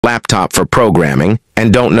laptop for programming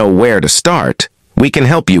and don't know where to start, we can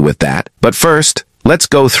help you with that. But first, let's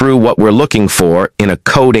go through what we're looking for in a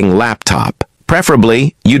coding laptop.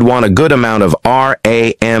 Preferably, you'd want a good amount of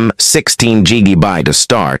RAM 16 GB to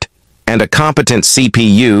start, and a competent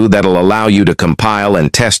CPU that'll allow you to compile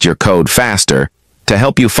and test your code faster. To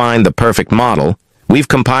help you find the perfect model, we've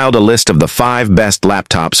compiled a list of the 5 best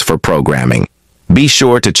laptops for programming. Be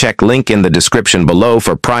sure to check link in the description below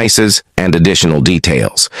for prices and additional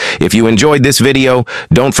details. If you enjoyed this video,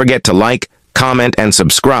 don't forget to like, comment, and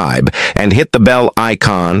subscribe, and hit the bell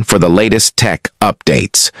icon for the latest tech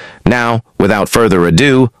updates. Now, without further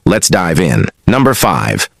ado, let's dive in. Number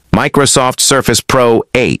 5. Microsoft Surface Pro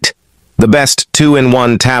 8. The best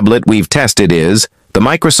 2-in-1 tablet we've tested is the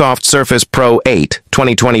Microsoft Surface Pro 8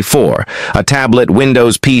 2024, a tablet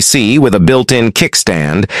Windows PC with a built-in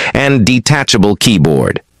kickstand and detachable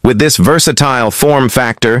keyboard. With this versatile form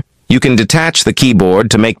factor, you can detach the keyboard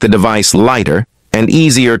to make the device lighter and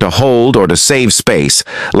easier to hold or to save space,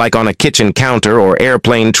 like on a kitchen counter or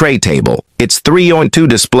airplane tray table. Its 3.2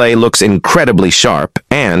 display looks incredibly sharp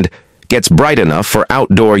and gets bright enough for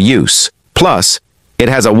outdoor use. Plus, it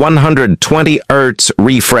has a 120 Hz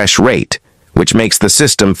refresh rate, which makes the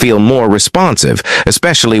system feel more responsive,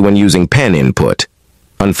 especially when using pen input.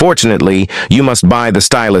 Unfortunately, you must buy the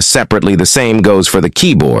stylus separately. The same goes for the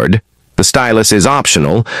keyboard. The stylus is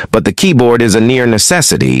optional, but the keyboard is a near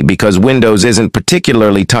necessity because Windows isn't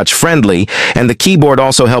particularly touch-friendly, and the keyboard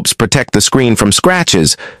also helps protect the screen from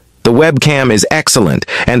scratches. The webcam is excellent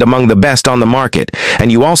and among the best on the market,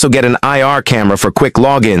 and you also get an IR camera for quick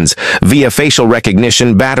logins. Via facial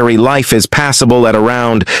recognition, battery life is passable at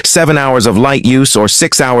around 7 hours of light use or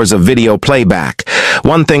 6 hours of video playback.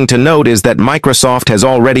 One thing to note is that Microsoft has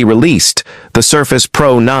already released the Surface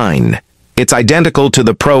Pro 9. It's identical to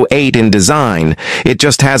the Pro 8 in design. It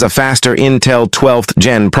just has a faster Intel 12th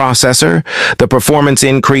Gen processor. The performance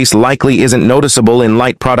increase likely isn't noticeable in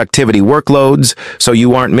light productivity workloads, so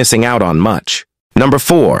you aren't missing out on much. Number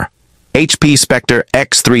 4. HP Spectre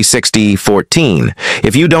X360-14.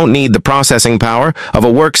 If you don't need the processing power of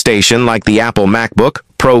a workstation like the Apple MacBook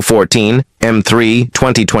Pro 14 M3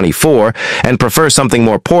 2024 and prefer something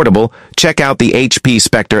more portable, check out the HP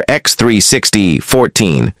Spectre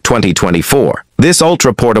X360-14 2024. This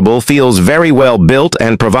ultra-portable feels very well built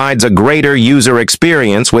and provides a greater user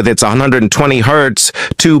experience with its 120 Hz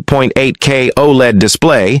 2.8K OLED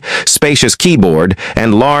display, spacious keyboard,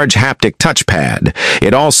 and large haptic touchpad.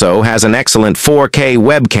 It also has an excellent 4K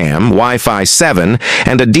webcam, Wi-Fi 7,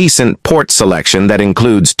 and a decent port selection that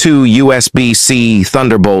includes 2 USB-C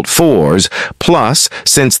Thunderbolt 4s, plus,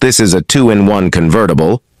 since this is a 2-in-1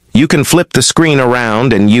 convertible, you can flip the screen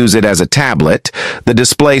around and use it as a tablet. The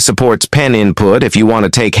display supports pen input if you want to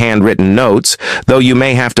take handwritten notes, though you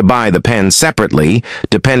may have to buy the pen separately.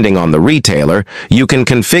 Depending on the retailer, you can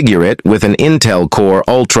configure it with an Intel Core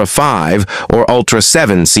Ultra 5 or Ultra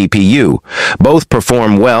 7 CPU. Both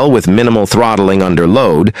perform well with minimal throttling under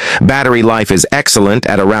load. Battery life is excellent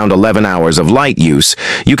at around 11 hours of light use.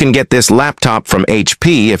 You can get this laptop from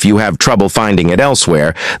HP if you have trouble finding it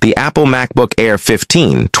elsewhere. The Apple MacBook Air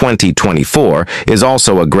 15 2024 is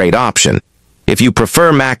also a great option. If you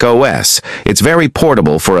prefer Mac OS, it's very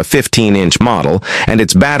portable for a 15-inch model, and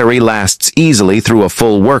its battery lasts easily through a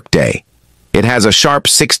full workday. It has a sharp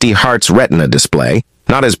 60 Hz Retina display,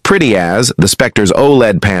 not as pretty as the Spectre's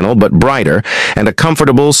OLED panel, but brighter, and a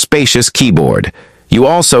comfortable, spacious keyboard. You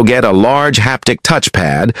also get a large haptic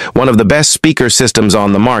touchpad, one of the best speaker systems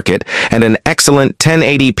on the market, and an excellent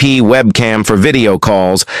 1080p webcam for video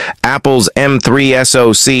calls. Apple's M3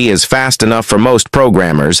 SoC is fast enough for most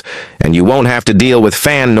programmers, and you won't have to deal with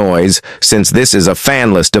fan noise since this is a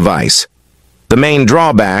fanless device. The main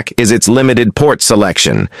drawback is its limited port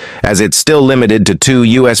selection, as it's still limited to 2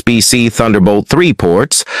 USB-C Thunderbolt 3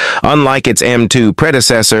 ports. Unlike its M2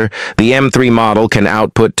 predecessor, the M3 model can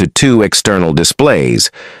output to 2 external displays,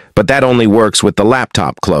 but that only works with the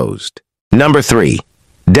laptop closed. Number 3.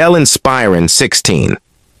 Dell Inspiron 16.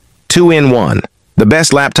 2-in-1. The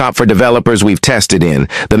best laptop for developers we've tested in.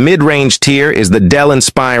 The mid-range tier is the Dell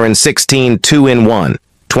Inspiron 16 2-in-1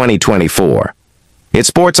 2024. It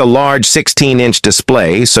sports a large 16-inch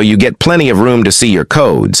display, so you get plenty of room to see your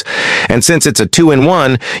codes. And since it's a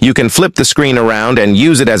 2-in-1, you can flip the screen around and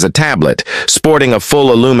use it as a tablet. Sporting a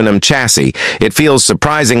full aluminum chassis, it feels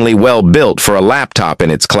surprisingly well built for a laptop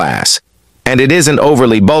in its class. And it isn't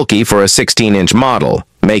overly bulky for a 16-inch model.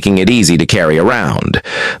 making it easy to carry around.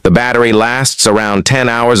 The battery lasts around 10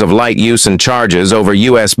 hours of light use and charges over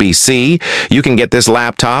USB-C. You can get this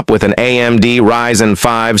laptop with an AMD Ryzen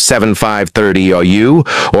 5 7530U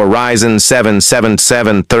or Ryzen 7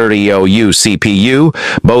 7730U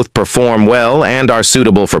CPU. Both perform well and are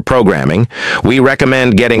suitable for programming. We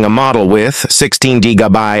recommend getting a model with 16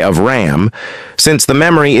 GB of RAM. Since the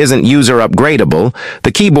memory isn't user upgradable,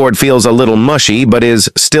 the keyboard feels a little mushy but is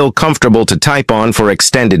still comfortable to type on for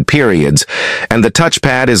extended periods, and the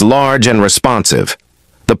touchpad is large and responsive.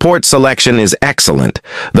 The port selection is excellent,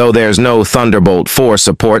 though there's no Thunderbolt 4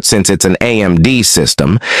 support since it's an AMD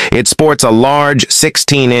system. It sports a large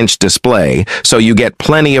 16-inch display, so you get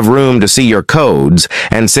plenty of room to see your codes,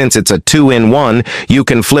 and since it's a 2-in-1, you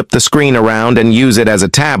can flip the screen around and use it as a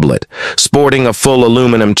tablet, sporting a full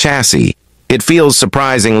aluminum chassis. It feels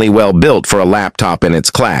surprisingly well built for a laptop in its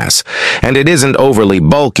class, and it isn't overly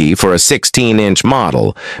bulky for a 16-inch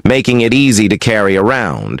model, making it easy to carry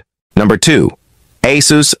around. Number 2.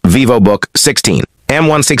 Asus Vivobook 16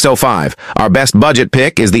 M1605. Our best budget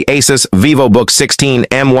pick is the Asus Vivobook 16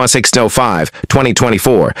 M1605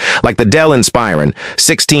 2024, like the Dell Inspiron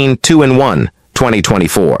 16 2-in-1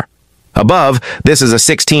 2024. Above, this is a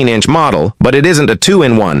 16-inch model, but it isn't a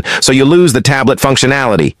 2-in-1, so you lose the tablet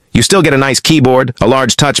functionality. You still get a nice keyboard, a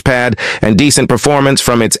large touchpad, and decent performance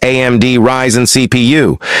from its AMD Ryzen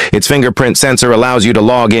CPU. Its fingerprint sensor allows you to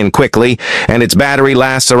log in quickly, and its battery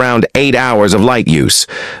lasts around 8 hours of light use.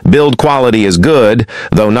 Build quality is good,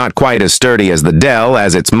 though not quite as sturdy as the Dell,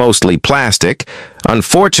 as it's mostly plastic.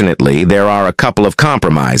 Unfortunately, there are a couple of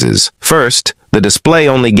compromises. First, the display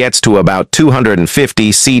only gets to about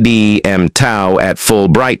 250 CDM-tau at full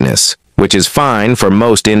brightness, which is fine for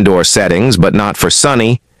most indoor settings, but not for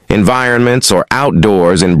sunny environments or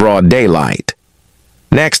outdoors in broad daylight.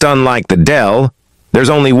 Next, unlike the Dell, there's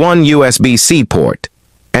only one USB-C port,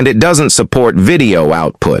 and it doesn't support video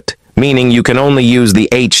output, meaning you can only use the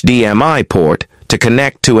HDMI port to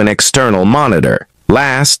connect to an external monitor.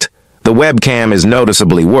 Last, the webcam is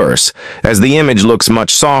noticeably worse, as the image looks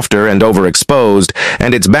much softer and overexposed,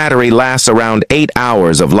 and its battery lasts around 8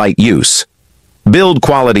 hours of light use. Build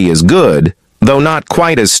quality is good, though not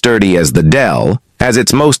quite as sturdy as the Dell, as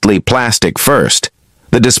it's mostly plastic first.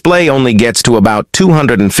 The display only gets to about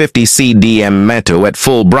 250 CDM-tau at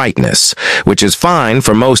full brightness, which is fine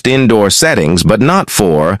for most indoor settings, but not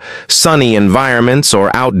for sunny environments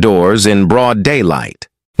or outdoors in broad daylight.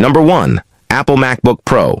 Number 1. Apple MacBook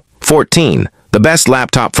Pro 14. The best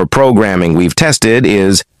laptop for programming we've tested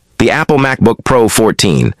is the Apple MacBook Pro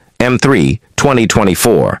 14 M3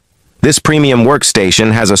 2024. This premium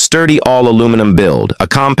workstation has a sturdy all-aluminum build, a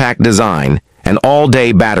compact design, and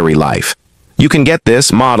all-day battery life. You can get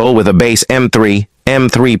this model with a base M3,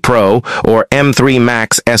 M3 Pro, or M3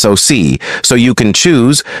 Max SoC, so you can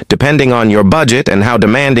choose, depending on your budget and how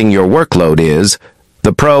demanding your workload is.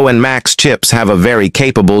 The Pro and Max chips have a very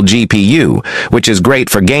capable GPU, which is great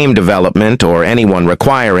for game development or anyone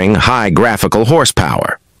requiring high graphical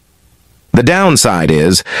horsepower. The downside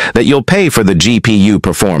is that you'll pay for the GPU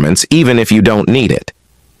performance even if you don't need it.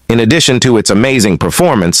 In addition to its amazing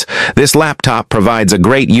performance, this laptop provides a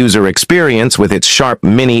great user experience with its sharp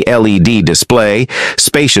mini LED display,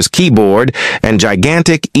 spacious keyboard, and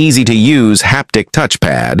gigantic, easy-to-use haptic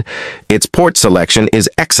touchpad. Its port selection is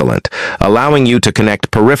excellent, allowing you to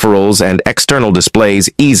connect peripherals and external displays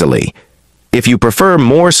easily. If you prefer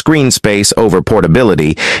more screen space over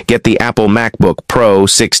portability, get the Apple MacBook Pro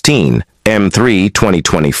 16 M3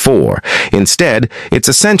 2024. Instead, it's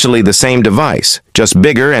essentially the same device, just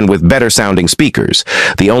bigger and with better sounding speakers.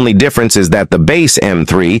 The only difference is that the base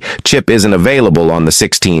M3 chip isn't available on the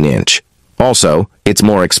 16-inch. Also, it's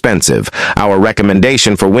more expensive. Our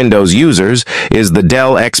recommendation for Windows users is the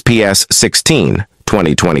Dell XPS 16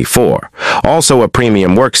 2024. Also a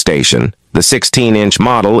premium workstation, the 16-inch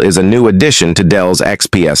model is a new addition to Dell's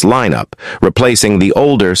XPS lineup, replacing the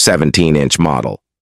older 17-inch model.